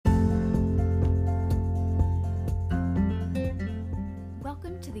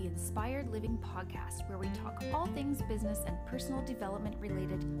Inspired Living podcast, where we talk all things business and personal development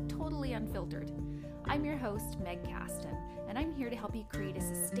related, totally unfiltered. I'm your host, Meg Caston, and I'm here to help you create a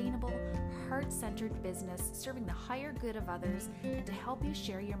sustainable, heart-centered business serving the higher good of others and to help you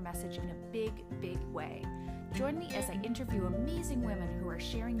share your message in a big, big way. Join me as I interview amazing women who are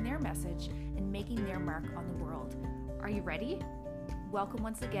sharing their message and making their mark on the world. Are you ready? Welcome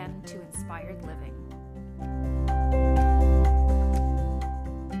once again to Inspired Living.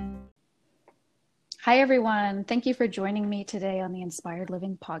 Hi, everyone. Thank you for joining me today on the Inspired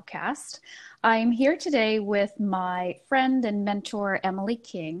Living podcast. I'm here today with my friend and mentor, Emily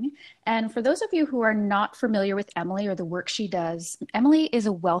King. And for those of you who are not familiar with Emily or the work she does, Emily is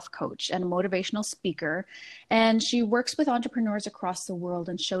a wealth coach and a motivational speaker. And she works with entrepreneurs across the world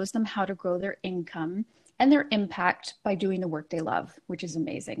and shows them how to grow their income and their impact by doing the work they love, which is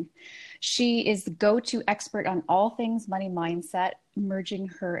amazing. She is the go-to expert on all things money mindset, merging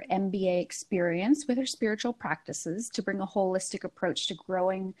her MBA experience with her spiritual practices to bring a holistic approach to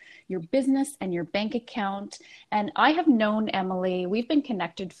growing your business and your bank account. And I have known Emily, we've been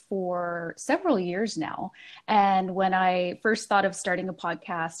connected for several years now. And when I first thought of starting a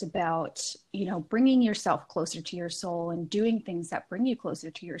podcast about, bringing yourself closer to your soul and doing things that bring you closer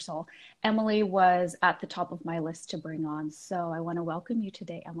to your soul, Emily was at the top of my list to bring on. So I want to welcome you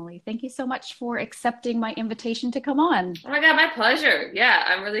today, Emily. Thank you so much for accepting my invitation to come on. Oh my God, my pleasure. Yeah,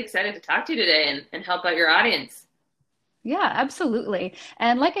 I'm really excited to talk to you today and help out your audience. Yeah, absolutely.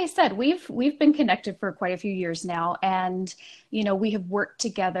 And like I said, we've been connected for quite a few years now, and we have worked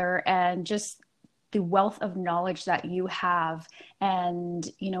together, and just the wealth of knowledge that you have,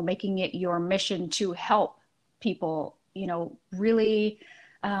 and making it your mission to help people really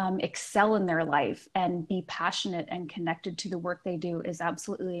excel in their life and be passionate and connected to the work they do is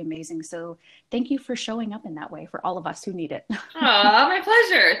absolutely amazing. So thank you for showing up in that way for all of us who need it. Oh, my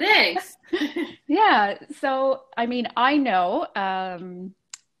pleasure. Thanks. Yeah. So, I know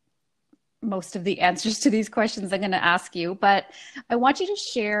most of the answers to these questions I'm going to ask you, but I want you to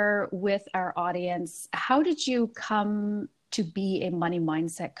share with our audience, how did you come to be a money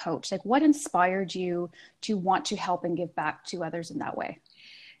mindset coach? Like, what inspired you to want to help and give back to others in that way?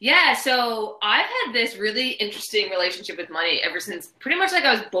 Yeah, so I've had this really interesting relationship with money ever since pretty much like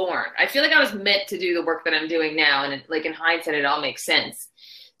I was born. I feel like I was meant to do the work that I'm doing now, and in hindsight, it all makes sense.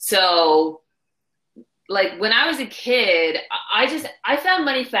 So like when I was a kid, I found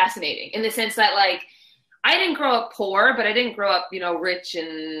money fascinating in the sense that I didn't grow up poor, but I didn't grow up, rich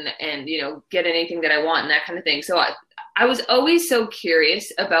and get anything that I want and that kind of thing. So I was always so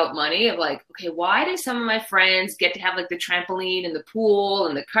curious about money of okay, why do some of my friends get to have the trampoline and the pool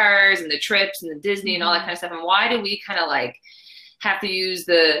and the cars and the trips and the Disney and all that kind of stuff? And why do we kind of have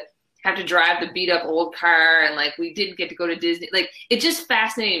to drive the beat up old car? And we didn't get to go to Disney. It just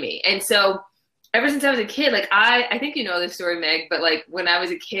fascinated me. And so ever since I was a kid, I think you know this story, Meg, but when I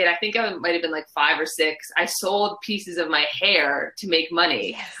was a kid, I think I might have been 5 or 6, I sold pieces of my hair to make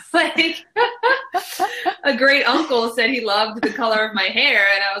money. Yes. A great uncle said he loved the color of my hair,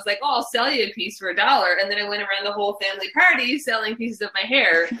 and I was like, oh, I'll sell you a piece for $1. And then I went around the whole family party selling pieces of my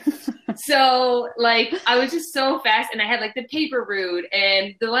hair. So I was just so fast, and I had the paper route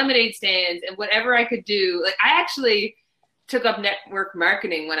and the lemonade stands and whatever I could do. I actually took up network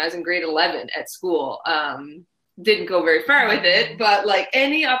marketing when I was in grade 11 at school. Didn't go very far with it, but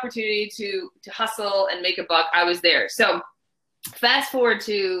any opportunity to hustle and make a buck, I was there. So fast forward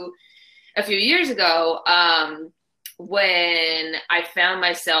to a few years ago, when I found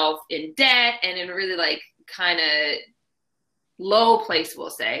myself in debt and in really kind of low place, we'll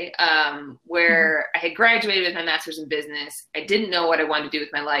say, where I had graduated with my master's in business. I didn't know what I wanted to do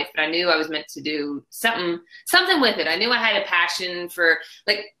with my life, but I knew I was meant to do something with it. I knew I had a passion for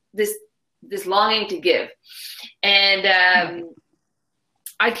this longing to give. And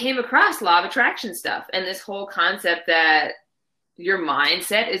I came across law of attraction stuff and this whole concept that your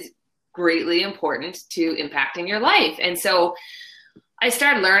mindset is greatly important to impacting your life. And so I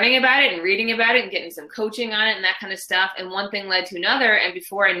started learning about it and reading about it and getting some coaching on it and that kind of stuff. And one thing led to another. And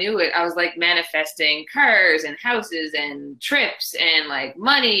before I knew it, I was manifesting cars and houses and trips and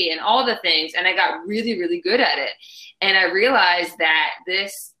money and all the things. And I got really, really good at it. And I realized that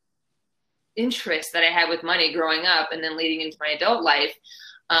this interest that I had with money growing up and then leading into my adult life,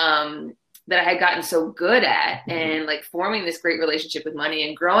 that I had gotten so good at, and forming this great relationship with money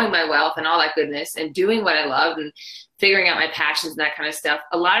and growing my wealth and all that goodness and doing what I loved and figuring out my passions and that kind of stuff,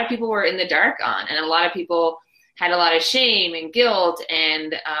 a lot of people were in the dark on, and a lot of people had a lot of shame and guilt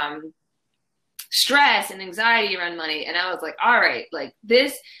and stress and anxiety around money. And I was all right,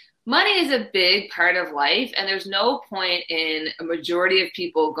 this money is a big part of life, and there's no point in a majority of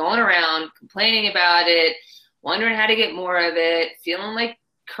people going around complaining about it, wondering how to get more of it, feeling like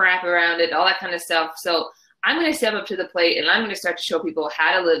crap around it, all that kind of stuff. So I'm going to step up to the plate, and I'm going to start to show people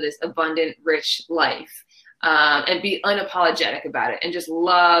how to live this abundant, rich life, and be unapologetic about it and just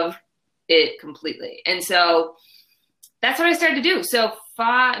love it completely. And so that's what I started to do. So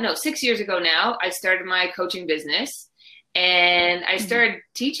 6 years ago now, I started my coaching business, and I started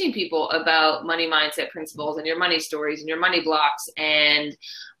teaching people about money mindset principles and your money stories and your money blocks and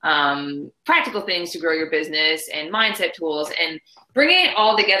practical things to grow your business and mindset tools, and bringing it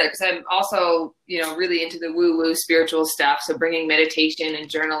all together, because I'm also, really into the woo-woo spiritual stuff. So bringing meditation and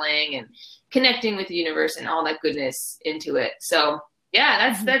journaling and connecting with the universe and all that goodness into it. So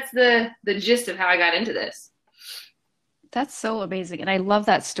yeah, that's the gist of how I got into this. That's so amazing. And I love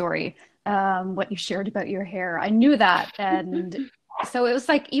that story, what you shared about your hair. I knew that. And so it was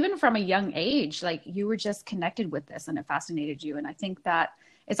like, even from a young age, like you were just connected with this and it fascinated you. And I think that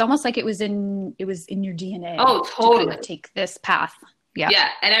it's almost like it was in your DNA. Oh, totally. To kind of take this path. Yeah. Yeah.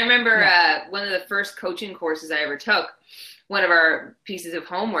 And I remember one of the first coaching courses I ever took, one of our pieces of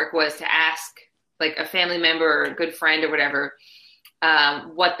homework was to ask like a family member or a good friend or whatever,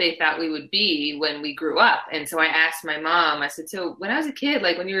 what they thought we would be when we grew up. And so I asked my mom, I said, so when I was a kid,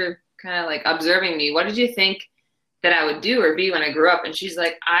 like when you were kind of like observing me, what did you think that I would do or be when I grew up? And she's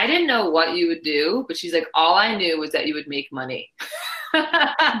like, I didn't know what you would do, but she's like, all I knew was that you would make money. And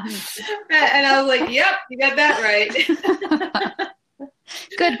I was like, yep, you got that right.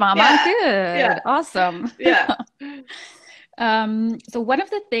 Good, Mama. Yeah. Good. Yeah. Awesome. Yeah. So one of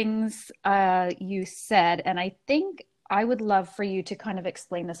the things you said, and I think I would love for you to kind of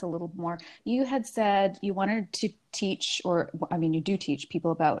explain this a little more. You had said you wanted to teach, you do teach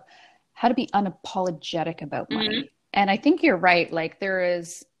people about how to be unapologetic about money. Mm-hmm. And I think you're right. Like there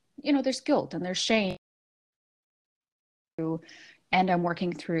is, there's guilt and there's shame. And I'm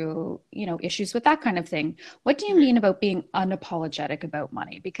working through, issues with that kind of thing. What do you mean about being unapologetic about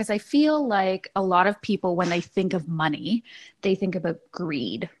money? Because I feel like a lot of people, when they think of money, they think about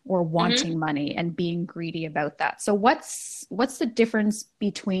greed or wanting money and being greedy about that. So what's the difference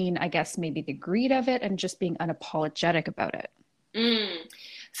between, I guess, maybe the greed of it and just being unapologetic about it?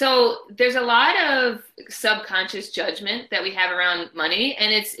 So there's a lot of subconscious judgment that we have around money.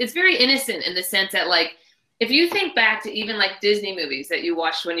 And it's very innocent in the sense that, like, if you think back to even like Disney movies that you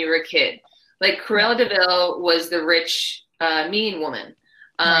watched when you were a kid, like Cruella de Vil was the rich, mean woman.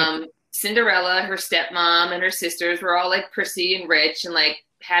 Right. Cinderella, her stepmom and her sisters were all like prissy and rich and like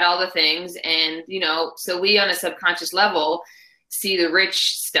had all the things. And, so we on a subconscious level see the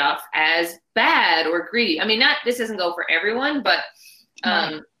rich stuff as bad or greedy. I mean, this doesn't go for everyone, but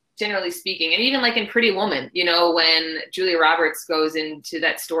generally speaking, and even like in Pretty Woman, when Julia Roberts goes into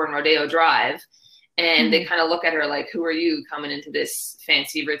that store in Rodeo Drive, and they kind of look at her like, who are you coming into this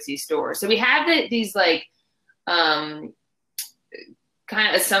fancy, ritzy store? So we have these like kind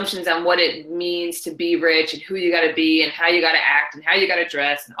of assumptions on what it means to be rich and who you got to be and how you got to act and how you got to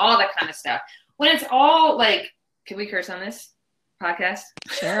dress and all that kind of stuff. When it's all like, can we curse on this podcast?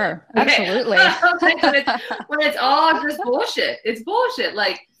 Sure. Absolutely. when it's all just bullshit. It's bullshit.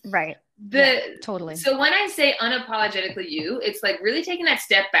 Like, right. Totally. So when I say unapologetically you, it's like really taking that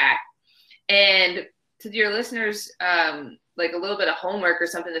step back. And to your listeners, like a little bit of homework or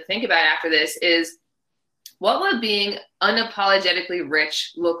something to think about after this is, what would being unapologetically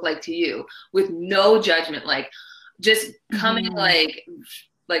rich look like to you with no judgment? Like just coming like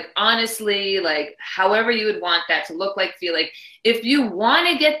honestly, like however you would want that to look like, feel like. If you want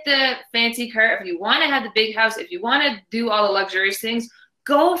to get the fancy car, if you want to have the big house, if you want to do all the luxurious things,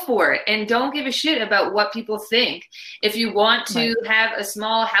 go for it and don't give a shit about what people think. If you want to have a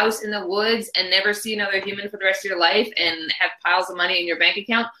small house in the woods and never see another human for the rest of your life and have piles of money in your bank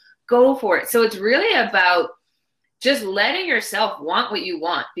account, go for it. So it's really about just letting yourself want what you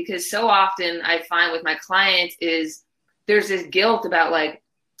want, because so often I find with my clients is there's this guilt about like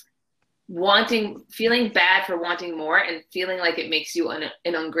feeling bad for wanting more and feeling like it makes you an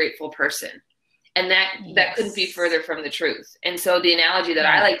ungrateful person. And that couldn't be further from the truth. And so the analogy that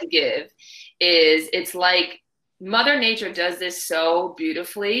I like to give is it's like Mother Nature does this so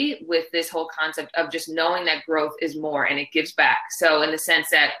beautifully with this whole concept of just knowing that growth is more and it gives back. So in the sense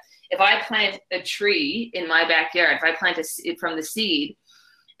that if I plant a tree in my backyard, if I plant it from the seed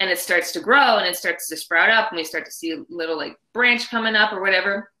and it starts to grow and it starts to sprout up and we start to see a little like branch coming up or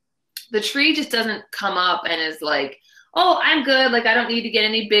whatever, the tree just doesn't come up and is like, oh, I'm good. Like, I don't need to get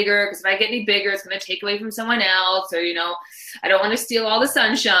any bigger because if I get any bigger, it's going to take away from someone else. Or, I don't want to steal all the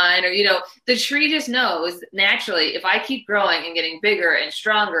sunshine. Or, the tree just knows naturally if I keep growing and getting bigger and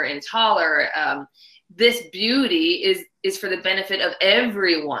stronger and taller, this beauty is for the benefit of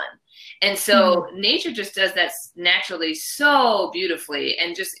everyone. And so nature just does that naturally so beautifully,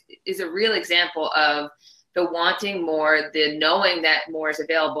 and just is a real example of the wanting more, the knowing that more is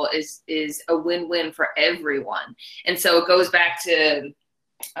available is a win-win for everyone. And so it goes back to,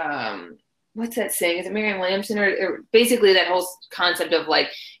 what's that saying? Is it Marianne Williamson? Or basically that whole concept of like,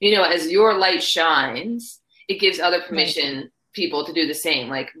 as your light shines, it gives other permission people to do the same.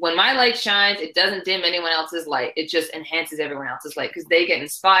 Like when my light shines, it doesn't dim anyone else's light. It just enhances everyone else's light because they get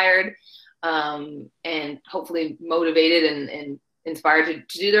inspired and hopefully motivated and inspired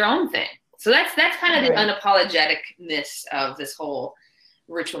to do their own thing. So that's kind of the unapologeticness of this whole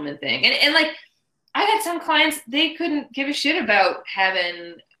rich woman thing. And like, I had some clients, they couldn't give a shit about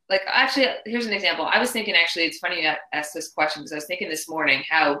having, like, actually, here's an example. I was thinking, actually, it's funny you asked this question because I was thinking this morning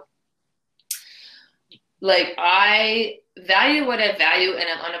how, like, I value what I value and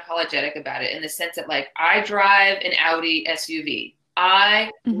I'm unapologetic about it in the sense that, like, I drive an Audi SUV. I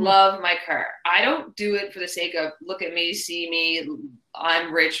love my car. I don't do it for the sake of look at me, see me,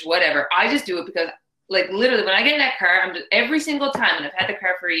 I'm rich, whatever. I just do it because, like, literally when I get in that car, I'm just every single time, and I've had the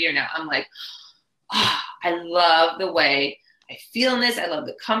car for a year now, I'm like, I love the way I feel in this. I love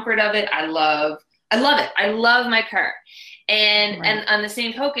the comfort of it. I love it. I love my car. And on the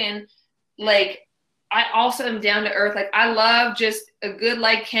same token, like, I also am down to earth. Like, I love just a good,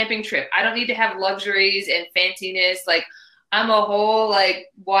 like, camping trip. I don't need to have luxuries and fanciness. Like, I'm a whole, like,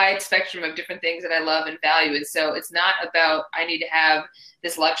 wide spectrum of different things that I love and value. And so it's not about I need to have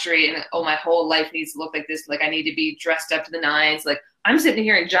this luxury and, oh, my whole life needs to look like this. Like, I need to be dressed up to the nines. Like, I'm sitting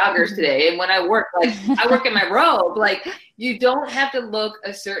here in joggers today. And when I work, like, I work in my robe. Like, you don't have to look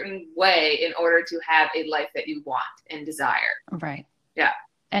a certain way in order to have a life that you want and desire. Right. Yeah.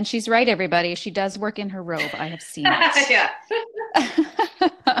 And she's right, everybody. She does work in her robe. I have seen it. Yeah.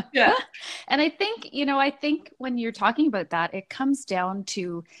 Yeah. And I think when you're talking about that, it comes down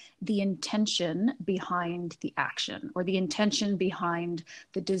to the intention behind the action or the intention behind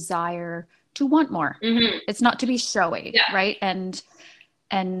the desire to want more. It's not to be showy, right? And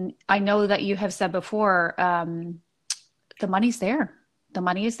I know that you have said before, the money's there. The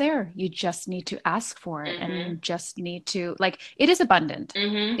money is there. You just need to ask for it, and you just need to, like, it is abundant.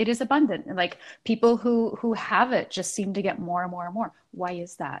 It is abundant. And like, people who have it just seem to get more and more and more. Why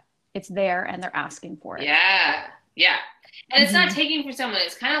is that? It's there and they're asking for it. Yeah. Yeah. And it's not taking from someone.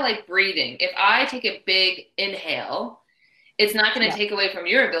 It's kind of like breathing. If I take a big inhale, it's not going to take away from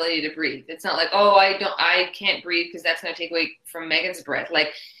your ability to breathe. It's not like, oh, I can't breathe because that's going to take away from Megan's breath. Like,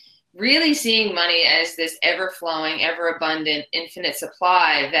 really seeing money as this ever-flowing, ever-abundant, infinite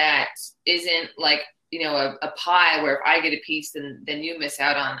supply that isn't like, a pie where if I get a piece, then you miss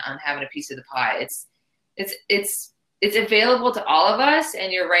out on having a piece of the pie. It's available to all of us,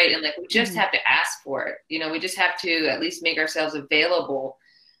 and you're right. And like, we just have to ask for it. We just have to at least make ourselves available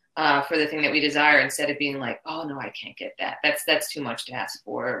for the thing that we desire, instead of being like, oh no, I can't get that. That's too much to ask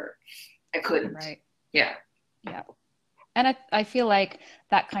for. Or, I couldn't. Right. Yeah. Yeah. And I feel like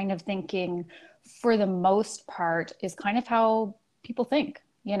that kind of thinking, for the most part, is kind of how people think.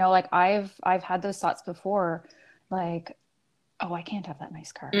 Like, I've had those thoughts before, like, oh, I can't have that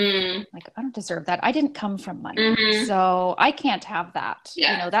nice car. Like, I don't deserve that. I didn't come from money, so I can't have that.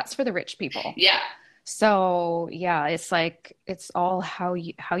 Yeah. That's for the rich people. Yeah. So yeah, it's like, it's all how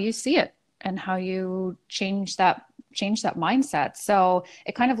you see it and how you change that mindset. So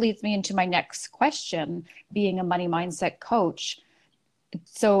it kind of leads me into my next question, being a money mindset coach.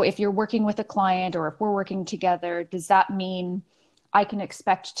 So if you're working with a client, or if we're working together, does that mean I can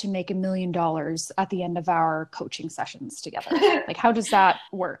expect to make $1 million at the end of our coaching sessions together? Like, how does that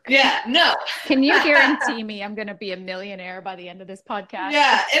work? Yeah, no. Can you guarantee me I'm going to be a millionaire by the end of this podcast?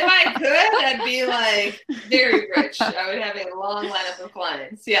 Yeah, if I could, I'd be like very rich. I would have a long lineup of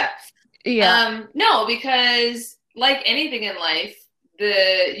clients. Yeah. Yeah. No, because like anything in life,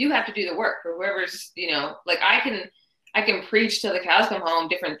 you have to do the work, or whoever's, like, I can preach till the cows come home,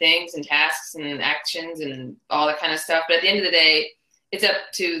 different things and tasks and actions and all that kind of stuff. But at the end of the day, it's up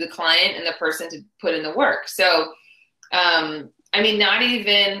to the client and the person to put in the work. So, not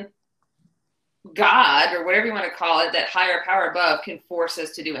even God, or whatever you want to call it, that higher power above, can force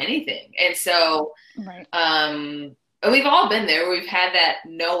us to do anything. And so, right. And we've all been there where we've had that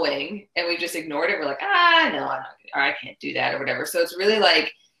knowing and we've just ignored it. We're like, no, I'm not, or I can't do that, or whatever. So it's really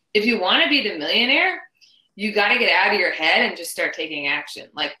like, if you want to be the millionaire, you got to get out of your head and just start taking action.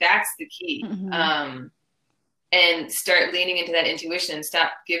 Like, that's the key. and start leaning into that intuition and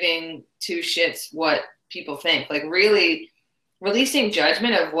stop giving two shits what people think. Like really releasing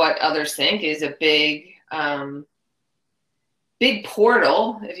judgment of what others think is a big, big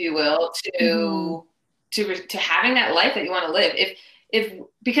portal, if you will, to having that life that you want to live.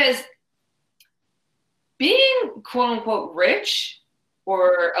 Because being quote unquote rich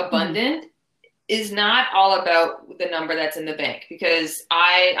or abundant is not all about the number that's in the bank. Because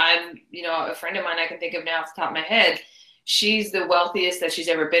I'm, a friend of mine I can think of now off the top of my head, she's the wealthiest that she's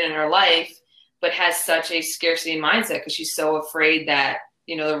ever been in her life, but has such a scarcity mindset because she's so afraid that,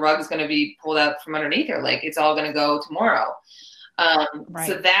 the rug is going to be pulled out from underneath her. Like it's all going to go tomorrow. Right.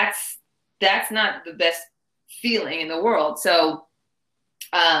 So that's not the best feeling in the world. So,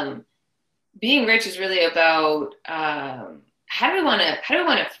 being rich is really about, how do we want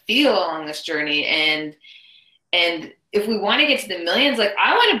to feel along this journey? And if we want to get to the millions, like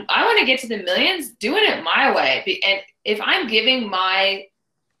I want to get to the millions doing it my way. And if I'm giving my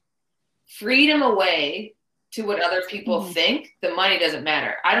freedom away to what other people think, the money doesn't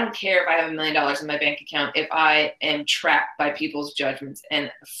matter. I don't care if I have $1 million in my bank account if I am trapped by people's judgments and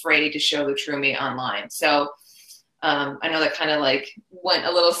afraid to show the true me online. So I know that kind of like went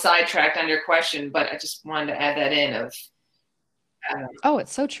a little sidetracked on your question, but I just wanted to add that in of. Oh,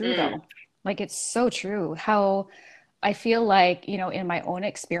 it's so true though. Like it's so true how I feel like, in my own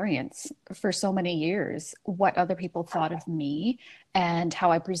experience for so many years, what other people thought of me and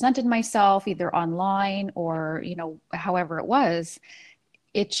how I presented myself either online or, however it was,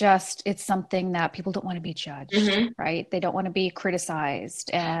 it's something that people don't want to be judged, right? They don't want to be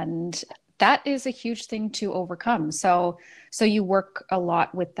criticized. And that is a huge thing to overcome. So you work a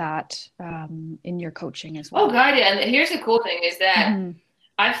lot with that in your coaching as well. Oh God, yeah. And here's the cool thing is that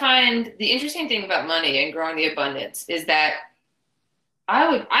I find the interesting thing about money and growing the abundance is that I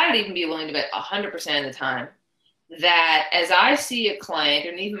would even be willing to bet 100% of the time that as I see a client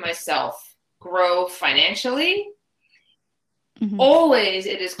and even myself grow financially, always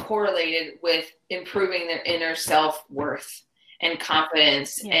it is correlated with improving their inner self-worth and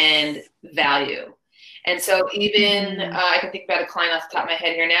confidence and value. And so even I can think about a client off the top of my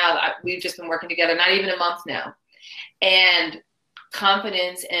head here now. We've just been working together, not even a month now. And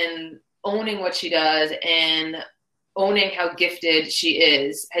confidence and owning what she does and owning how gifted she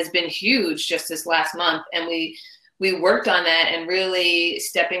is has been huge just this last month. And we worked on that and really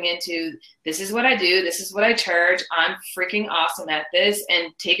stepping into, this is what I do. This is what I charge. I'm freaking awesome at this,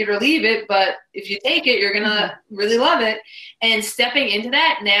 and take it or leave it. But if you take it, you're going to really love it. And stepping into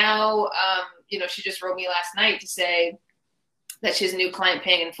that now, she just wrote me last night to say that she has a new client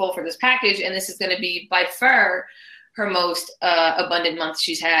paying in full for this package. And this is going to be by far her most abundant month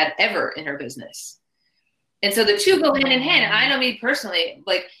she's had ever in her business. And so the two go hand in hand. And I know me personally,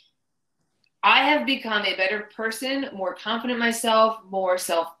 like I have become a better person, more confident in myself, more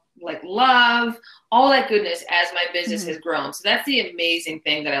love, all that goodness as my business has grown. So that's the amazing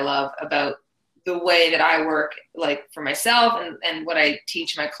thing that I love about the way that I work, like for myself and what I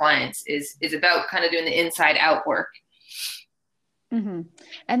teach my clients is about kind of doing the inside out work.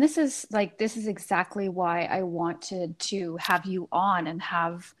 And this is exactly why I wanted to have you on and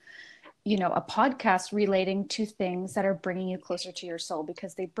have, a podcast relating to things that are bringing you closer to your soul,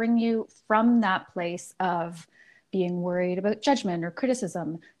 because they bring you from that place of being worried about judgment or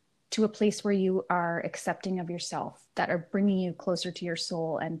criticism to a place where you are accepting of yourself, that are bringing you closer to your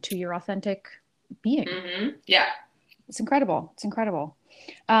soul and to your authentic being. Yeah. It's incredible. It's incredible.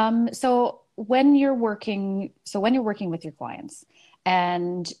 So when you're working with your clients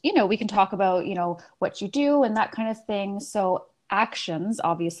and, we can talk about, what you do and that kind of thing. So actions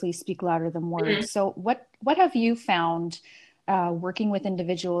obviously speak louder than words. So what have you found working with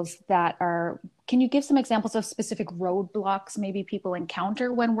individuals can you give some examples of specific roadblocks maybe people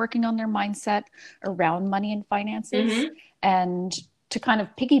encounter when working on their mindset around money and finances? And to kind of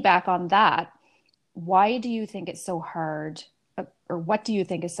piggyback on that, why do you think it's so hard, or what do you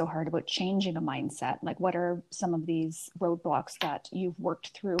think is so hard about changing a mindset? Like, what are some of these roadblocks that you've worked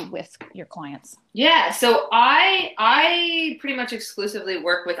through with your clients? Yeah, so I pretty much exclusively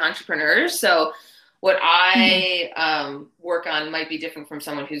work with entrepreneurs. So what I work on might be different from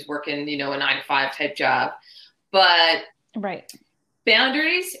someone who's working, a 9-to-5 type job. But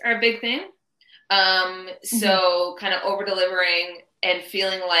boundaries are a big thing. So kind of over delivering and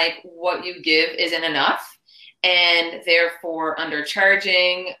feeling like what you give isn't enough, and therefore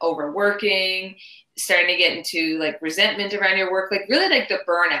undercharging, overworking, starting to get into like resentment around your work, like really like the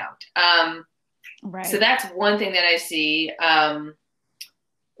burnout. So that's one thing that I see.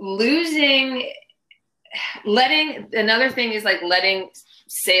 Another thing is like letting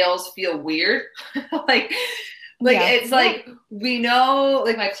sales feel weird. Like Like, Yeah. it's like, we know,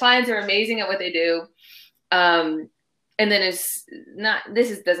 like, my clients are amazing at what they do. And then it's not,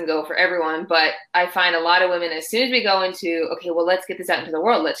 doesn't go for everyone, but I find a lot of women, as soon as we go into, okay, well, let's get this out into the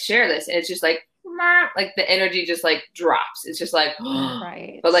world, let's share this. And it's just like the energy just like drops. It's just like,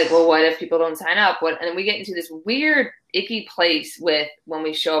 Right. But like, well, what if people don't sign up? What? And we get into this weird, icky place with when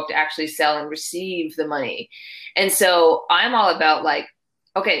we show up to actually sell and receive the money. And so I'm all about like,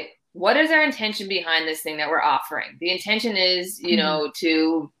 okay, what is our intention behind this thing that we're offering? The intention is, you know,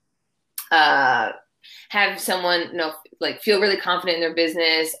 to have someone, you know, like feel really confident in their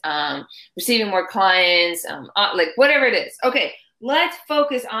business, receiving more clients, like whatever it is. Okay, let's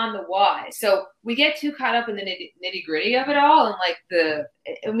focus on the why. So we get too caught up in the nitty gritty of it all,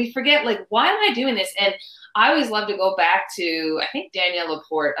 and we forget like, why am I doing this? And I always love to go back to, I think Danielle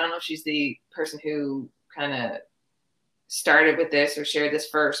Laporte. I don't know if she's the person who kind of started with this or shared this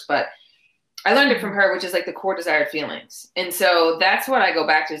first, but I learned it from her, which is like the core desired feelings. And so that's what I go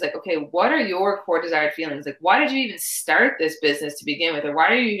back to, is like, okay, what are your core desired feelings? Like, why did you even start this business to begin with? Or why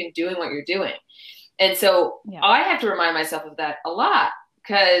are you even doing what you're doing? And so I have to remind myself of that a lot,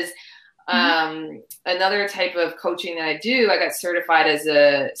 because another type of coaching that I do, I got certified as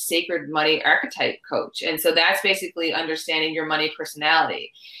a sacred money archetype coach. And so that's basically understanding your money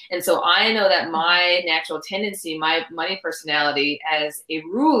personality. And so I know that my natural tendency, my money personality as a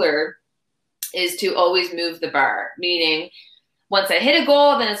ruler, is to always move the bar. Meaning, once I hit a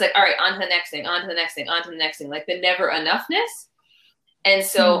goal, then it's like, all right, on to the next thing, on to the next thing, on to the next thing, like the never enoughness. And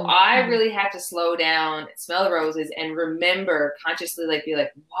so I really have to slow down, smell the roses, and remember consciously, like, be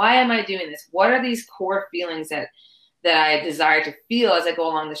like, why am I doing this? What are these core feelings that I desire to feel as I go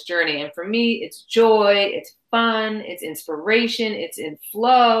along this journey? And for me, it's joy, it's fun, it's inspiration, it's in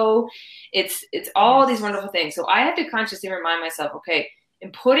flow, it's all these wonderful things. So I have to consciously remind myself, okay,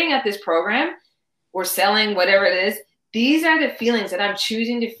 in putting out this program or selling, whatever it is, these are the feelings that I'm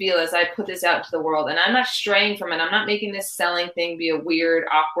choosing to feel as I put this out into the world. And I'm not straying from it. I'm not making this selling thing be a weird,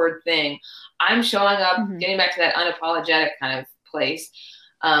 awkward thing. I'm showing up, getting back to that unapologetic kind of place,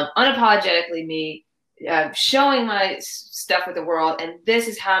 unapologetically me, showing my stuff with the world. And this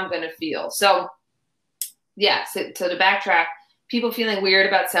is how I'm going to feel. So yeah, so to backtrack, people feeling weird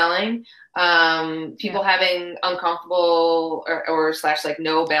about selling, people having uncomfortable or / like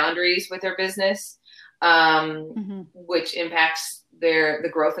no boundaries with their business, which impacts the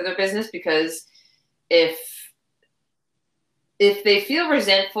growth of their business. Because if they feel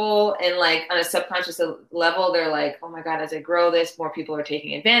resentful and like on a subconscious level, they're like, oh my God, as I grow this, more people are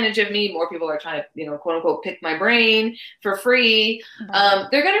taking advantage of me. More people are trying to, you know, quote unquote, pick my brain for free.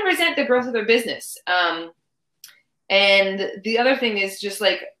 They're going to resent the growth of their business. And the other thing is just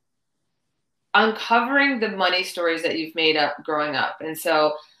like uncovering the money stories that you've made up growing up. And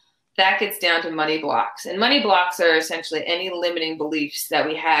so that gets down to money blocks. And money blocks are essentially any limiting beliefs that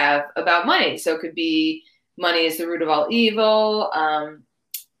we have about money. So it could be money is the root of all evil.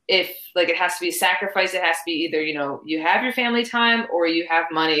 If like it has to be sacrificed, it has to be either, you know, you have your family time or you have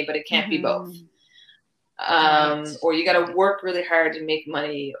money, but it can't be both. Or you got to work really hard to make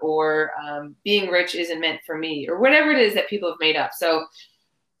money, or being rich isn't meant for me, or whatever it is that people have made up. So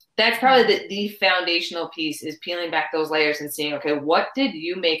that's probably the foundational piece, is peeling back those layers and seeing, okay, what did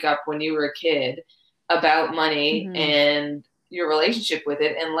you make up when you were a kid about money and your relationship with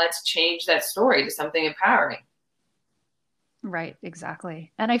it? And let's change that story to something empowering. Right,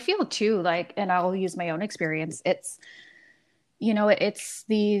 exactly. And I feel too, like, and I'll use my own experience, it's, you know, it's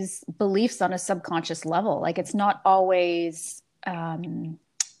these beliefs on a subconscious level. Like it's not always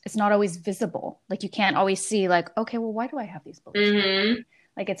visible. Like you can't always see like, okay, well, why do I have these beliefs?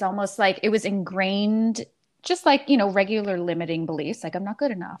 Like it's almost like it was ingrained, just like, you know, regular limiting beliefs, like I'm not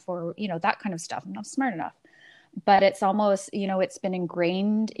good enough, or, you know, that kind of stuff. I'm not smart enough. But it's almost, you know, it's been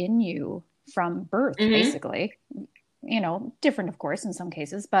ingrained in you from birth, basically. You know, different, of course, in some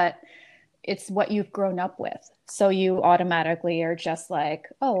cases, but it's what you've grown up with. So you automatically are just like,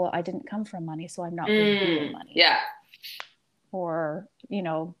 oh, well, I didn't come from money, so I'm not going to be money. Yeah. Or, you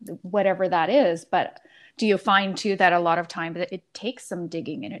know, whatever that is. But do you find too that a lot of time that it takes some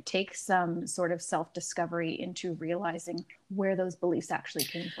digging and it takes some sort of self-discovery into realizing where those beliefs actually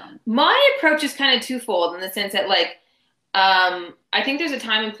came from? My approach is kind of twofold, in the sense that like, I think there's a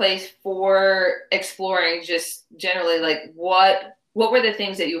time and place for exploring just generally like what were the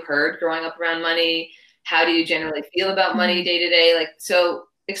things that you heard growing up around money? How do you generally feel about money day to day? Like, so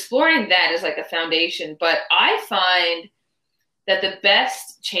exploring that is like a foundation. But I find that the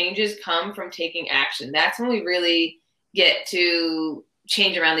best changes come from taking action. That's when we really get to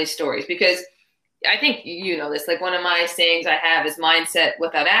change around these stories. Because I think, you know this, like one of my sayings I have is mindset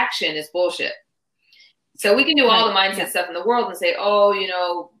without action is bullshit. So we can do all the mindset Yeah. stuff in the world and say, oh, you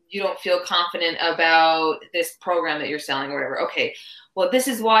know, you don't feel confident about this program that you're selling or whatever. Okay, well, this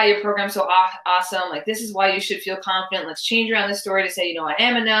is why your program's so awesome. Like, this is why you should feel confident. Let's change around the story to say, you know, I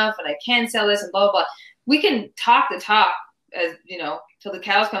am enough and I can sell this and blah, blah, blah. We can talk the talk, as you know, till the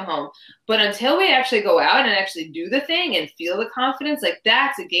cows come home. But until we actually go out and actually do the thing and feel the confidence, like,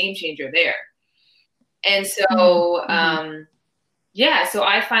 that's a game changer there. And so, yeah, so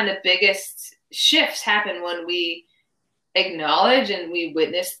I find the biggest shifts happen when we acknowledge and we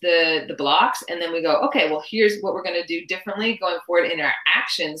witness the blocks, and then we go, okay, well, here's what we're going to do differently going forward in our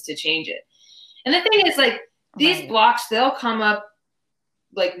actions to change it. And the thing is, like, these blocks, they'll come up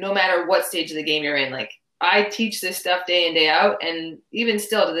like no matter what stage of the game you're in. Like, I teach this stuff day in, day out, and even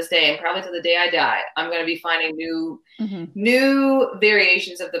still to this day, and probably to the day I die, I'm going to be finding new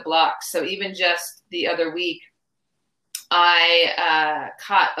variations of the blocks. So even just the other week, I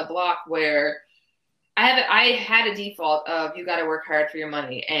caught a block where I had a default of, you got to work hard for your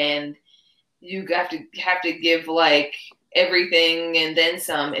money, and you have to give like everything and then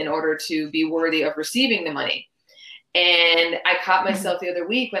some in order to be worthy of receiving the money. And I caught myself the other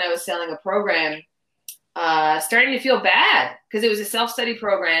week when I was selling a program, starting to feel bad because it was a self-study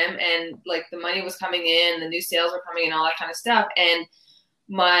program, and like the money was coming in, the new sales were coming in, all that kind of stuff. And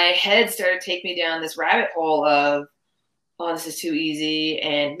my head started to take me down this rabbit hole of, oh, this is too easy,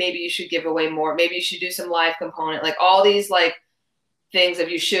 and maybe you should give away more. Maybe you should do some live component, like all these like things of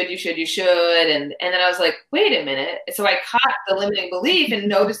you should. And then I was like, wait a minute. So I caught the limiting belief and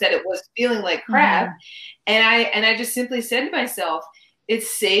noticed that it was feeling like crap. And I just simply said to myself,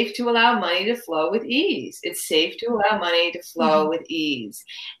 it's safe to allow money to flow with ease. It's safe to allow money to flow with ease.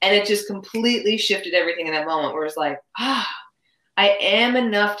 And it just completely shifted everything in that moment where it's like, I am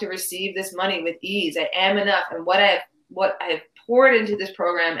enough to receive this money with ease. I am enough. And what I've poured into this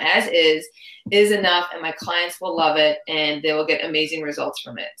program as is enough, and my clients will love it and they will get amazing results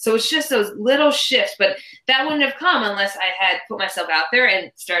from it. So it's just those little shifts, but that wouldn't have come unless I had put myself out there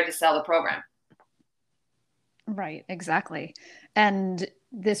and started to sell the program. Right, exactly. And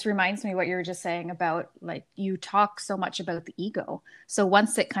this reminds me what you were just saying about, like, you talk so much about the ego. So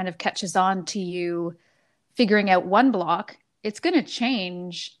once it kind of catches on to you figuring out one block, it's going to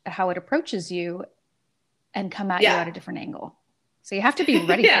change how it approaches you and come at you at a different angle. So you have to be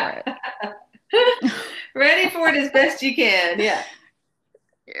ready for it. Ready for it as best you can. Yeah.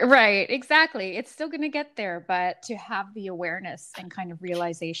 Right, exactly. It's still going to get there, but to have the awareness and kind of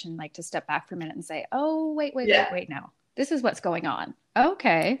realization, like to step back for a minute and say, oh, wait now. This is what's going on.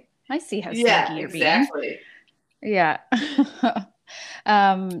 Okay. I see how sneaky you're being. Yeah.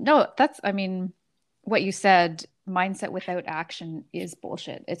 No, what you said, mindset without action is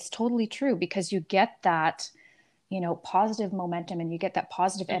bullshit. It's totally true, because you get that, positive momentum, and you get that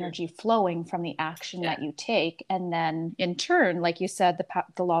positive energy flowing from the action that you take. And then in turn, like you said,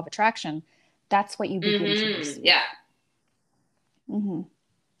 the law of attraction, that's what you begin to receive. Yeah.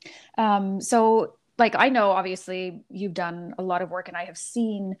 So like, I know obviously you've done a lot of work, and I have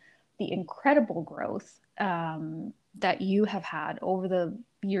seen the incredible growth that you have had over the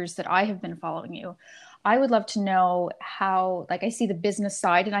years that I have been following you. I would love to know how, like, I see the business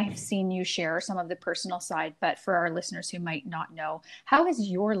side, and I have seen you share some of the personal side, but for our listeners who might not know, how has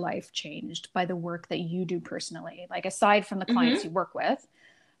your life changed by the work that you do personally? Like, aside from the clients you work with,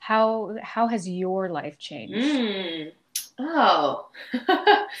 how has your life changed? Oh,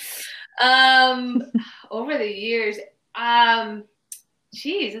 over the years,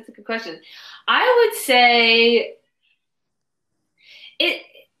 geez, that's a good question. I would say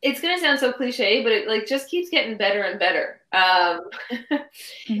it's going to sound so cliche, but it like just keeps getting better and better.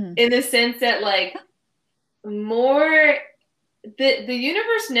 In the sense that like the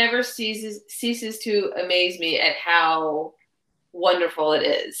universe never ceases to amaze me at how wonderful it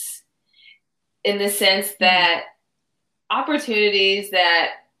is, in the sense that opportunities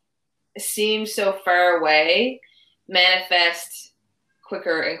that seem so far away manifest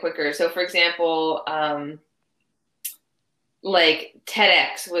quicker and quicker. So for example, like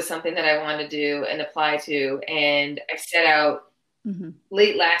TEDx was something that I wanted to do and apply to. And I set out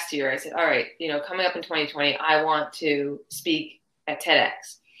late last year. I said, all right, coming up in 2020, I want to speak at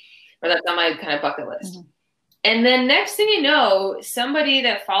TEDx, or that's on my kind of bucket list. And then next thing you know, somebody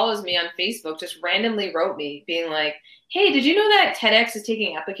that follows me on Facebook just randomly wrote me being like, hey, did you know that TEDx is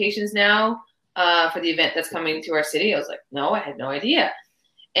taking applications now for the event that's coming to our city? I was like, no, I had no idea.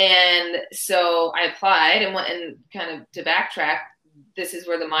 And so I applied, and kind of to backtrack, this is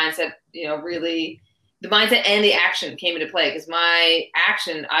where the mindset, really, the mindset and the action came into play. Because my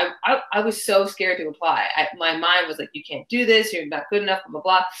action, I was so scared to apply. My mind was like, you can't do this. You're not good enough, blah, blah,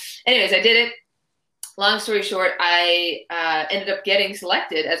 blah. Anyways, I did it. long story short, I ended up getting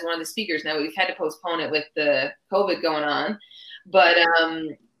selected as one of the speakers. Now we've had to postpone it with the COVID going on, but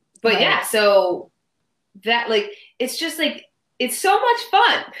yeah, so that like it's just like it's so much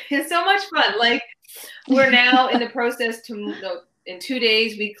fun. It's so much fun. Like we're now in the process to in 2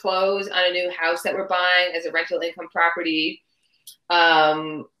 days we close on a new house that we're buying as a rental income property.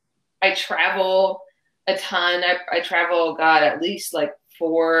 I travel a ton. I travel, God, at least like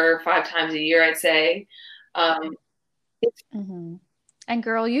 4 or 5 times a year, I'd say. Mm-hmm. And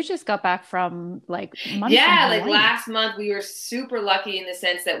girl, you just got back from like months in Yeah, like Hawaii. last month we were super lucky in the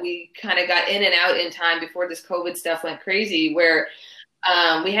sense that we kind of got in and out in time before this COVID stuff went crazy, where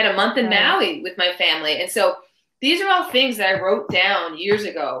we had a month in Maui with my family. And so these are all things that I wrote down years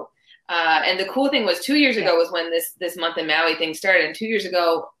ago. And the cool thing was 2 years ago was when this month in Maui thing started. And 2 years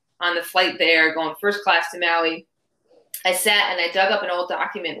ago on the flight there, going first class to Maui, I sat and I dug up an old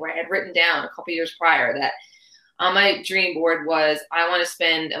document where I had written down a couple years prior that on my dream board was, I want to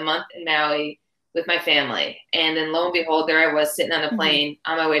spend a month in Maui with my family. And then lo and behold, there I was sitting on the plane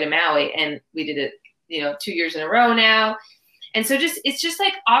on my way to Maui. And we did it, 2 years in a row now. And so it's just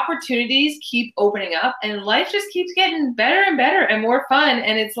like opportunities keep opening up and life just keeps getting better and better and more fun.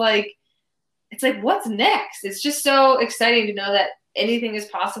 And it's like, what's next? It's just so exciting to know that anything is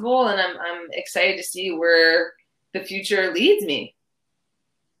possible. And I'm excited to see where the future leads me.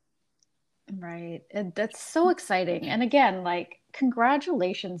 Right. And that's so exciting. And again, like,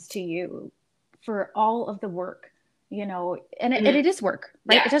 congratulations to you for all of the work, and it is work,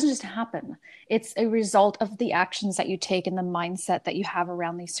 right? Yeah. It doesn't just happen. It's a result of the actions that you take and the mindset that you have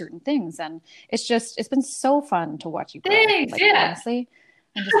around these certain things. And it's been so fun to watch you grow. Thanks, like, yeah. Honestly.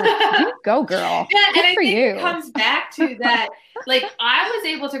 I'm just like, you go, girl. Yeah, Good and I for think you. it comes back to that, like, I was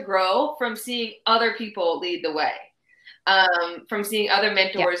able to grow from seeing other people lead the way. From seeing other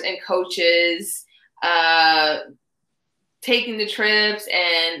mentors and coaches taking the trips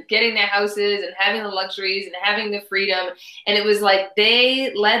and getting their houses and having the luxuries and having the freedom. And it was like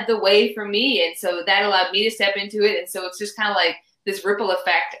they led the way for me. And so that allowed me to step into it. And so it's just kind of like this ripple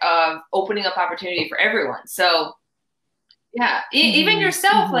effect of opening up opportunity for everyone. So yeah, even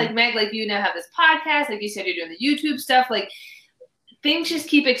yourself, like Meg, like you now have this podcast, like you said, you're doing the YouTube stuff, like things just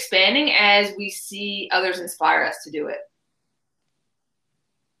keep expanding as we see others inspire us to do it.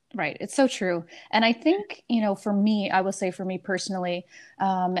 Right. It's so true. And I think, for me, I will say for me personally,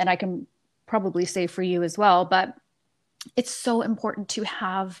 and I can probably say for you as well, but it's so important to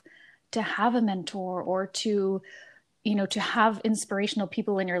have a mentor or to have inspirational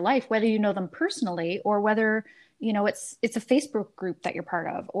people in your life, whether you know them personally or whether, it's a Facebook group that you're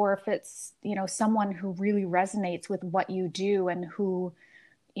part of, or if it's, someone who really resonates with what you do and who,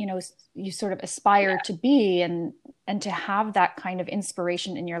 you sort of aspire to be and to have that kind of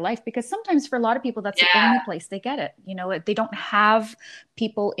inspiration in your life, because sometimes for a lot of people, that's the only place they get it. They don't have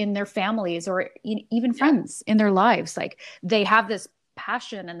people in their families or even friends in their lives. Like they have this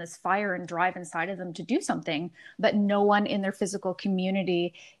passion and this fire and drive inside of them to do something, but no one in their physical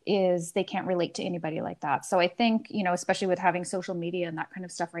community they can't relate to anybody like that. So I think, especially with having social media and that kind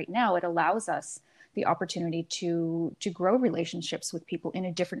of stuff right now, it allows us the opportunity to grow relationships with people in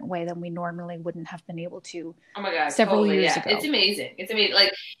a different way than we normally wouldn't have been able to. Oh my God, several years ago. It's amazing. It's amazing.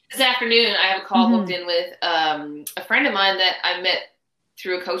 Like this afternoon, I have a call booked in with a friend of mine that I met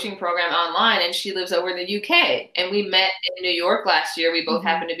through a coaching program online, and she lives over in the UK. And we met in New York last year. We both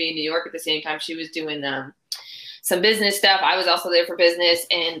happened to be in New York at the same time. She was doing some business stuff. I was also there for business.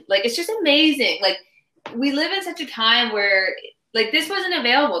 And like, it's just amazing. Like we live in such a time where like this wasn't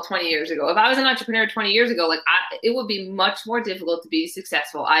available 20 years ago. If I was an entrepreneur 20 years ago, like it would be much more difficult to be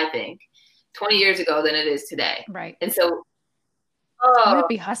successful, I think, 20 years ago than it is today. Right. And so you would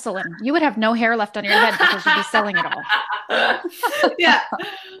be hustling. You would have no hair left on your head because you'd be selling it all. Yeah.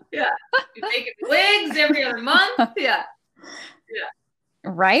 You're making wigs every other month. Yeah.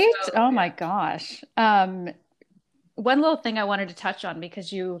 Right? So, my gosh. One little thing I wanted to touch on,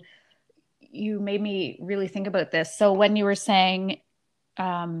 because you made me really think about this. So when you were saying,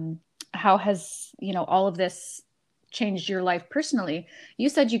 how has, all of this changed your life personally, you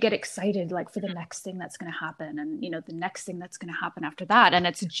said you get excited like for the next thing that's going to happen and, the next thing that's going to happen after that. And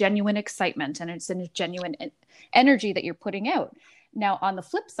it's genuine excitement and it's a genuine energy that you're putting out. Now, on the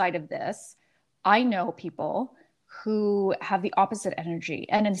flip side of this, I know people who have the opposite energy.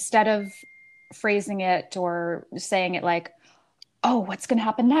 And instead of phrasing it or saying it like, oh, what's going to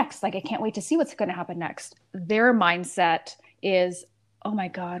happen next? Like, I can't wait to see what's going to happen next. Their mindset is, oh my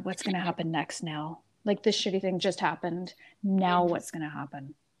God, what's going to happen next now? Like this shitty thing just happened. Now what's going to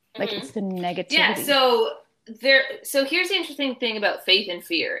happen? Like it's the negativity. Yeah. So here's the interesting thing about faith and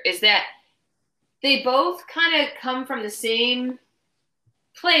fear is that they both kind of come from the same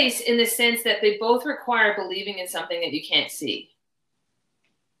place in the sense that they both require believing in something that you can't see.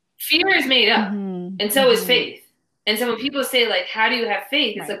 Fear is made up, and so is faith. And so when people say, like, how do you have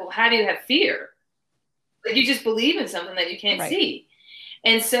faith? It's like, well, how do you have fear? Like, you just believe in something that you can't see.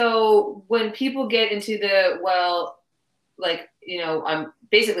 And so when people get into the, well, like, you know, I'm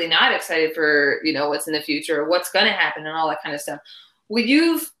basically not excited for, you know, what's in the future or what's going to happen and all that kind of stuff. Well,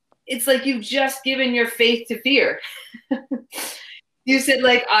 it's like you've just given your faith to fear. You said,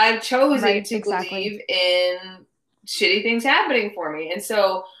 like, I've chosen to believe in shitty things happening for me. And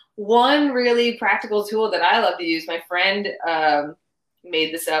so one really practical tool that I love to use, my friend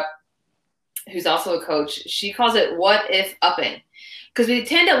made this up, who's also a coach. She calls it what if upping. Because we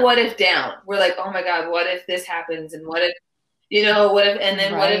tend to what if down. We're like, oh my God, what if this happens? And what if, you know, what if, and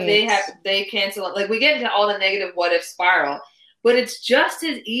then what if they cancel it? Like, we get into all the negative what if spiral. But it's just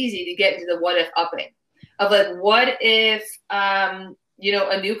as easy to get into the what if upping of, like, what if, you know,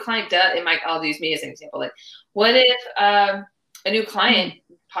 a new client does, I'll use me as an example. Like, what if a new client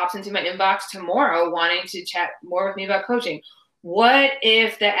pops into my inbox tomorrow wanting to chat more with me about coaching? What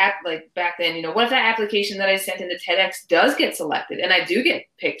if the app, like back then, you know, what if that application that I sent in the TEDx does get selected and I do get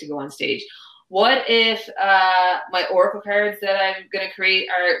picked to go on stage? What if my Oracle cards that I'm going to create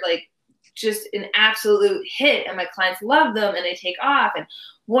are like just an absolute hit and my clients love them and they take off? And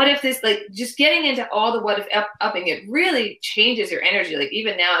what if this, like, just getting into all the what if upping, it really changes your energy. Like,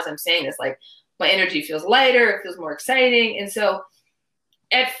 even now as I'm saying this, like, my energy feels lighter, it feels more exciting. And so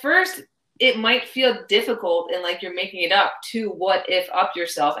at first it might feel difficult and like you're making it up to what if up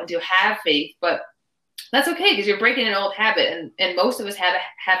yourself and to have faith, but that's okay because you're breaking an old habit, and most of us have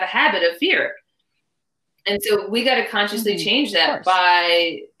a habit of fear. And so we got to consciously change that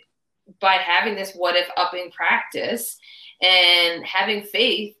by having this what if upping practice and having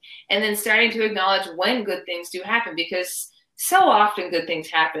faith, and then starting to acknowledge when good things do happen, because so often good things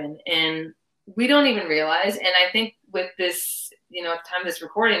happen and we don't even realize. And I think with this, you know, time of this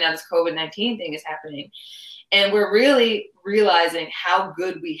recording now, this COVID-19 thing is happening, and we're really realizing how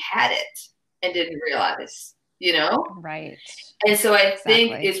good we had it and didn't realize, you know? Right. And so I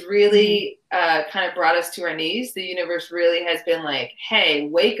think it's really kind of brought us to our knees. The universe really has been like, hey,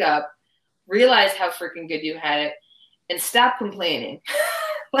 wake up, realize how freaking good you had it, and stop complaining.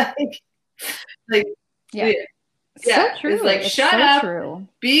 like, yeah. So true. It's like, shut up,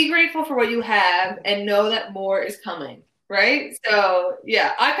 be grateful for what you have, and know that more is coming. Right. So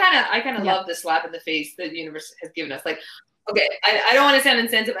yeah, I kind of love the slap in the face that the universe has given us. Like, okay, I don't want to sound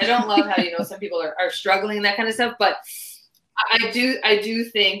insensitive. I don't love how, you know, some people are struggling and that kind of stuff, but I do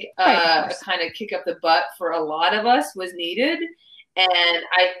think a kind of kick up the butt for a lot of us was needed. And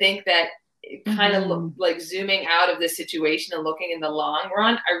I think that kind of like zooming out of this situation and looking in the long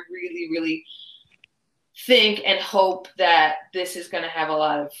run, I really, really think and hope that this is going to have a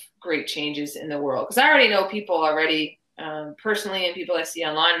lot of great changes in the world. Because I already know people already, personally, and people I see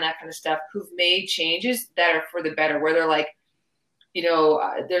online and that kind of stuff, who've made changes that are for the better, where they're like, you know,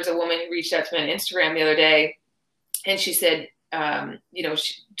 there's a woman who reached out to me on Instagram the other day, and she said, you know,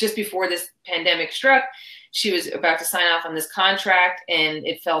 just before this pandemic struck, she was about to sign off on this contract and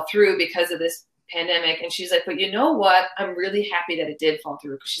it fell through because of this pandemic. And she's like, but you know what? I'm really happy that it did fall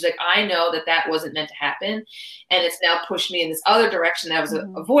through. Because she's like, I know that that wasn't meant to happen. And it's now pushed me in this other direction that I was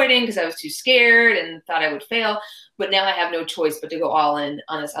avoiding because I was too scared and thought I would fail. But now I have no choice but to go all in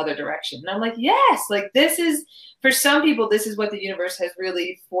on this other direction. And I'm like, yes, like this is, for some people, this is what the universe has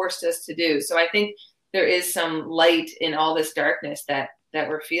really forced us to do. So I think there is some light in all this darkness that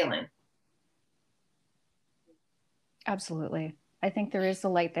we're feeling. Absolutely. I think there is a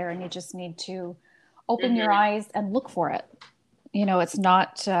light there, and you just need to open your eyes and look for it. You know, it's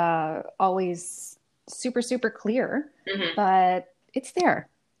not always super, super clear, but it's there.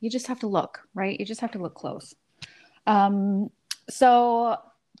 You just have to look, right? You just have to look close. So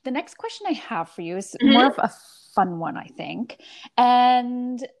the next question I have for you is more of a fun one, I think.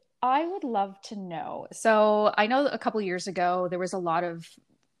 And I would love to know. So I know a couple of years ago, there was a lot of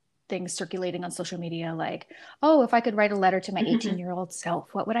things circulating on social media like, oh, if I could write a letter to my 18-year-old self,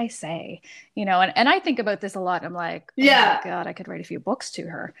 what would I say? You know, and I think about this a lot. I'm like, oh my God, I could write a few books to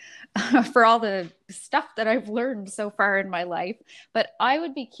her for all the stuff that I've learned so far in my life. But I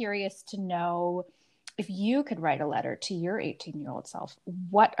would be curious to know, if you could write a letter to your 18-year-old self,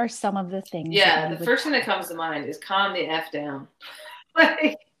 what are some of the things? Yeah, the first thing that comes to mind is calm the F down.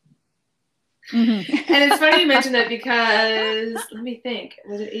 Like, and it's funny you mentioned that, because let me think,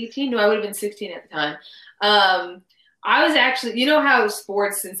 was it 18? No, I would have been 16 at the time. I was actually, you know how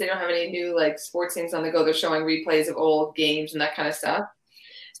sports, since they don't have any new like sports things on the go, they're showing replays of old games and that kind of stuff.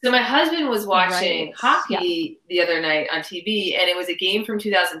 So my husband was watching Right. Yeah. hockey the other night on TV, and it was a game from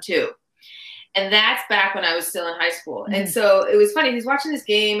 2002. And that's back when I was still in high school. And Hmm. so it was funny. He was watching this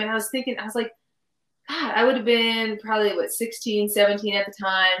game, and I was thinking, I was like, God, I would have been probably, 16, 17 at the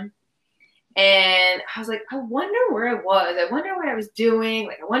time. And I was like, I wonder where I was. I wonder what I was doing.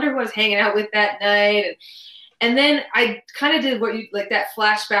 Like, I wonder who I was hanging out with that night. And then I kind of did what you like that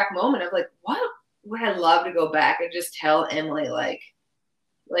flashback moment of like, what would I love to go back and just tell Emily,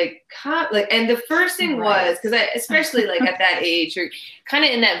 and the first thing Right. was because I especially like at that age you're kind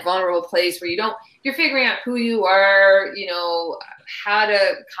of in that vulnerable place where you're figuring out who you are, how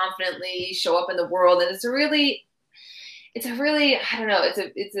to confidently show up in the world, and it's a really I don't know,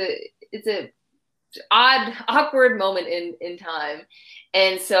 it's a odd awkward moment in time.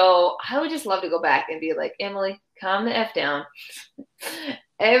 And so I would just love to go back and be like, Emily, calm the F down.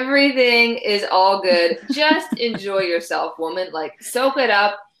 Everything is all good. Just enjoy yourself, woman. Like, soak it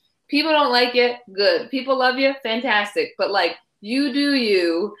up. People don't like you, good. People love you, fantastic. But like, you do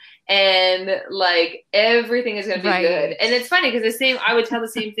you, and like everything is gonna be good. Right. And it's funny because I would tell the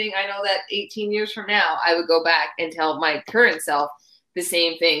same thing. I know that 18 years from now, I would go back and tell my current self the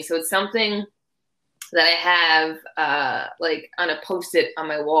same thing. So it's something that I have like on a post-it on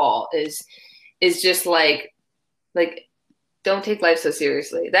my wall is just like don't take life so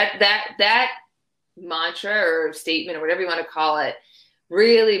seriously. That mantra or statement or whatever you want to call it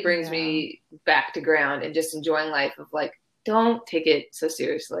really brings Yeah. me back to ground and just enjoying life of like, don't take it so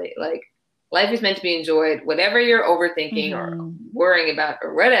seriously. Like, life is meant to be enjoyed. Whatever you're overthinking or Hmm. worrying about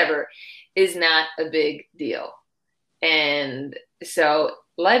or whatever is not a big deal. And so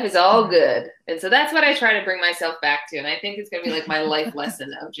life is all Yeah. good. And so that's what I try to bring myself back to. And I think it's going to be like my life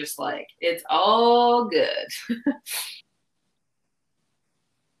lesson of just like, it's all good.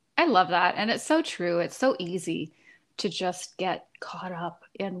 I love that. And it's so true. It's so easy to just get caught up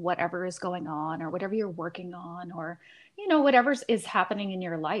in whatever is going on or whatever you're working on or, whatever is happening in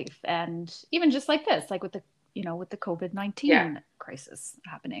your life. And even just like this, like with the Yeah. COVID-19 crisis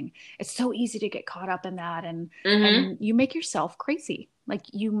happening, it's so easy to get caught up in that. Mm-hmm. And you make yourself crazy. Like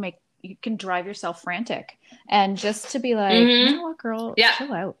you can drive yourself frantic. And just to be like, you know Mm-hmm. what, girl, Yeah.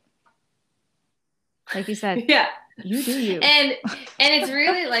 chill out. Like you said, Yeah. you do you. And it's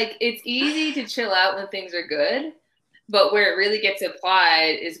really like it's easy to chill out when things are good, but where it really gets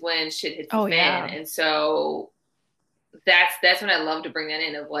applied is when shit hits the Oh, fan. yeah. And so that's when I love to bring that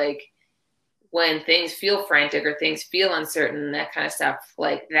in of like when things feel frantic or things feel uncertain, that kind of stuff.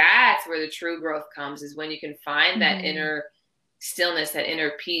 Like that's where the true growth comes is when you can find that Hmm. inner stillness, that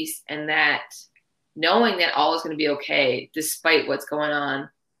inner peace, and that knowing that all is going to be okay despite what's going on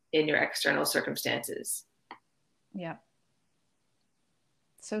in your external circumstances. Yeah.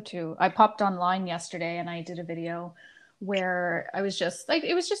 So too. I popped online yesterday and I did a video where I was just like,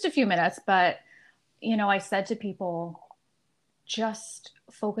 it was just a few minutes, but I said to people, just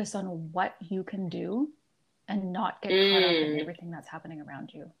focus on what you can do and not get caught up in Mm, everything that's happening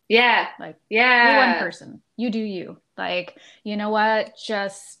around you. yeah. Like, you're one Yeah. person. You do you. Like, you know what?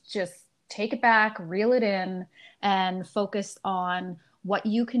 Just take it back, reel it in, and focus on what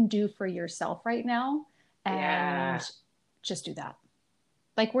you can do for yourself right now Yeah. and just do that.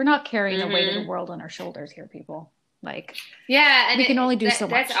 Like, we're not carrying the weight of the Hmm. world on our shoulders here, people. Like, Yeah, and we can only do so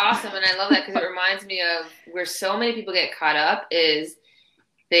that's much. awesome, and I love that because it reminds me of where so many people get caught up is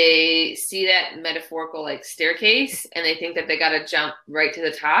they see that metaphorical like staircase and they think that they got to jump right to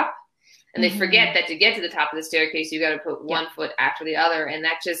the top, and they forget Hmm. that to get to the top of the staircase you got to put Yeah. one foot after the other, and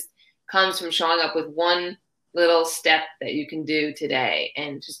that just comes from showing up with one little step that you can do today,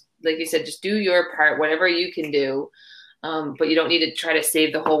 and just like you said, just do your part, whatever you can do. But you don't need to try to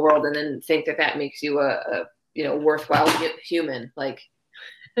save the whole world and then think that that makes you a worthwhile human. Like,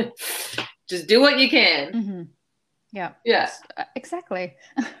 just do what you can. Hmm. Yeah. Yeah. Exactly.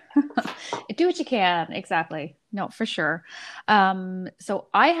 Do what you can. Exactly. No, for sure. So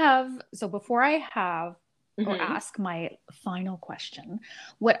before I have or Mm-hmm. ask my final question,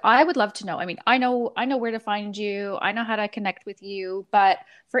 what I would love to know, I mean, I know where to find you. I know how to connect with you, but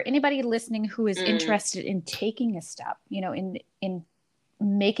for anybody listening who is Mm. interested in taking a step, in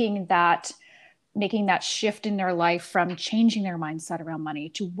making that shift in their life from changing their mindset around money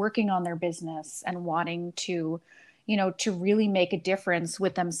to working on their business and wanting to really make a difference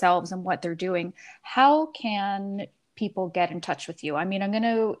with themselves and what they're doing, how can people get in touch with you? I mean, I'm going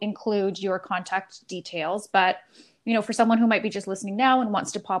to include your contact details, but for someone who might be just listening now and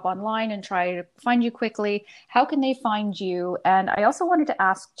wants to pop online and try to find you quickly, how can they find you? And I also wanted to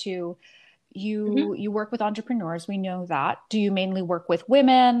ask too, you work with entrepreneurs. We know that. Do you mainly work with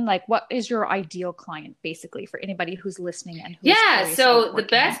women? Like, what is your ideal client, basically, for anybody who's listening and who's curious so about the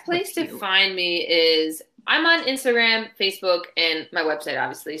best place to find me is I'm on Instagram, Facebook, and my website,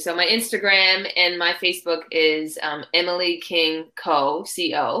 obviously. So my Instagram and my Facebook is Emily King Co.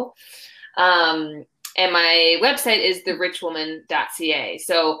 Co. And my website is therichwoman.ca.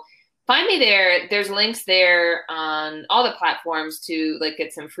 So find me there. There's links there on all the platforms to like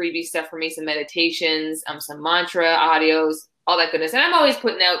get some freebie stuff for me, some meditations, some mantra audios, all that goodness. And I'm always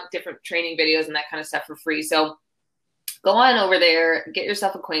putting out different training videos and that kind of stuff for free. So go on over there, get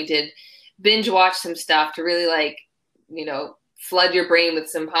yourself acquainted, binge watch some stuff to really like, flood your brain with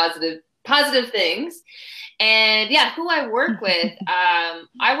some positive things. And yeah, who I work with,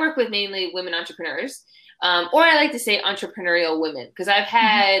 I work with mainly women entrepreneurs, or I like to say entrepreneurial women, because I've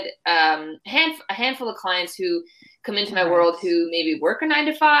had a handful of clients who come into my world who maybe work a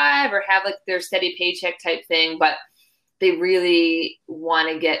 9-to-5 or have like their steady paycheck type thing, but they really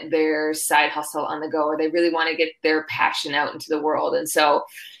want to get their side hustle on the go, or they really want to get their passion out into the world. And so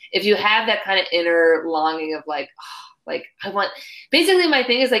if you have that kind of inner longing of like, basically my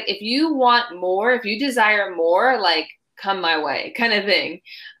thing is like, if you want more, if you desire more, like come my way kind of thing.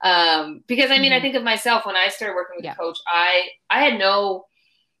 Because I think of myself when I started working with a coach, I had no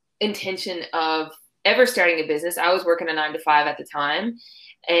intention of ever starting a business. I was working a 9-to-5 at the time.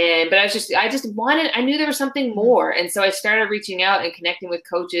 But I knew there was something more. And so I started reaching out and connecting with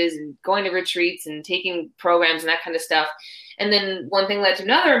coaches and going to retreats and taking programs and that kind of stuff. And then one thing led to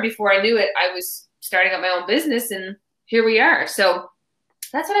another. And before I knew it, I was starting up my own business, and here we are. So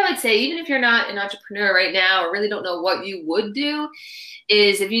that's what I would say. Even if you're not an entrepreneur right now or really don't know what you would do,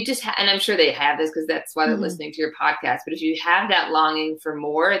 is if you just, and I'm sure they have this because that's why they're listening to your podcast. But if you have that longing for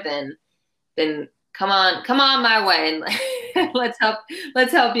more, then come on my way, and let's help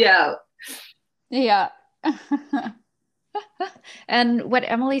you out. Yeah. And what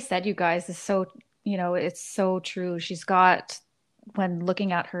Emily said, you guys, is so, it's so true. She's got, when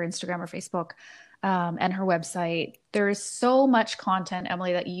looking at her Instagram or Facebook, and her website, there is so much content,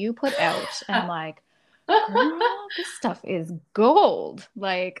 Emily, that you put out. And I'm like, girl, this stuff is gold.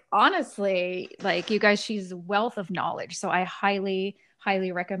 Like, honestly, like, you guys, she's a wealth of knowledge. So I highly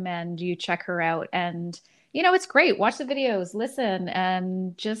recommend you check her out. And, it's great. Watch the videos, listen,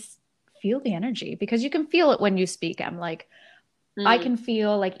 and just feel the energy, because you can feel it when you speak. I'm like, I can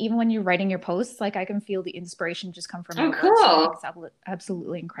feel like, even when you're writing your posts, like I can feel the inspiration just come from your words. So I think it's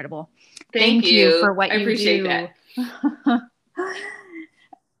absolutely incredible. Thank you for what you do. I appreciate that.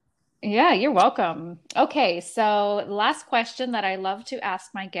 Yeah, you're welcome. Okay, so last question that I love to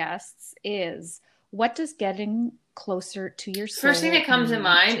ask my guests is, what does getting closer to your soul? First thing that comes to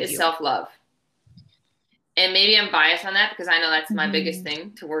mind is self-love. And maybe I'm biased on that because I know that's my biggest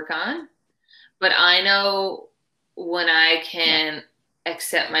thing to work on. But I know when I can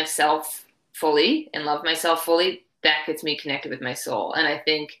accept myself fully and love myself fully, that gets me connected with my soul. And I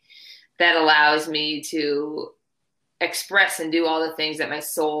think that allows me to express and do all the things that my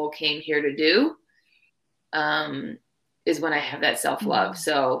soul came here to do, is when I have that self-love.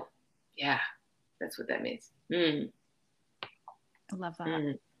 So yeah, that's what that means. I love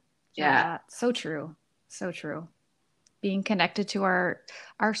that. Yeah. Love that. So true. So true. Being connected to our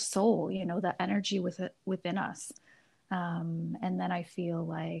soul, the energy within us. And then I feel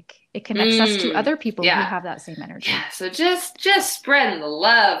like it connects us to other people who have that same energy. Yeah. So just spreading the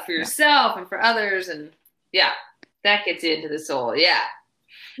love for yourself and for others. And that gets you into the soul. Yeah.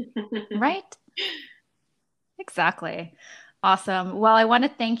 Right. Exactly. Awesome. Well, I want to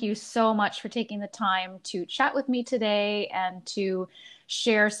thank you so much for taking the time to chat with me today and to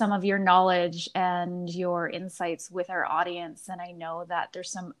share some of your knowledge and your insights with our audience. And I know that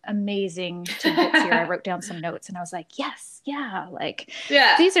there's some amazing tidbits here. I wrote down some notes and I was like, yes,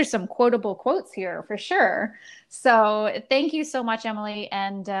 these are some quotable quotes here for sure. So thank you so much, Emily.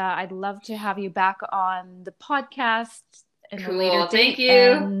 And I'd love to have you back on the podcast in a later date. Thank you.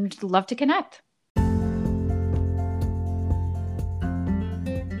 And love to connect.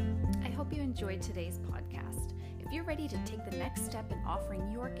 Enjoyed today's podcast. If you're ready to take the next step in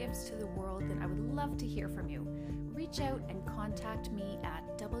offering your gifts to the world, then I would love to hear from you. Reach out and contact me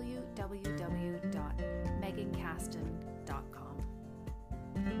at www.megancaston.com.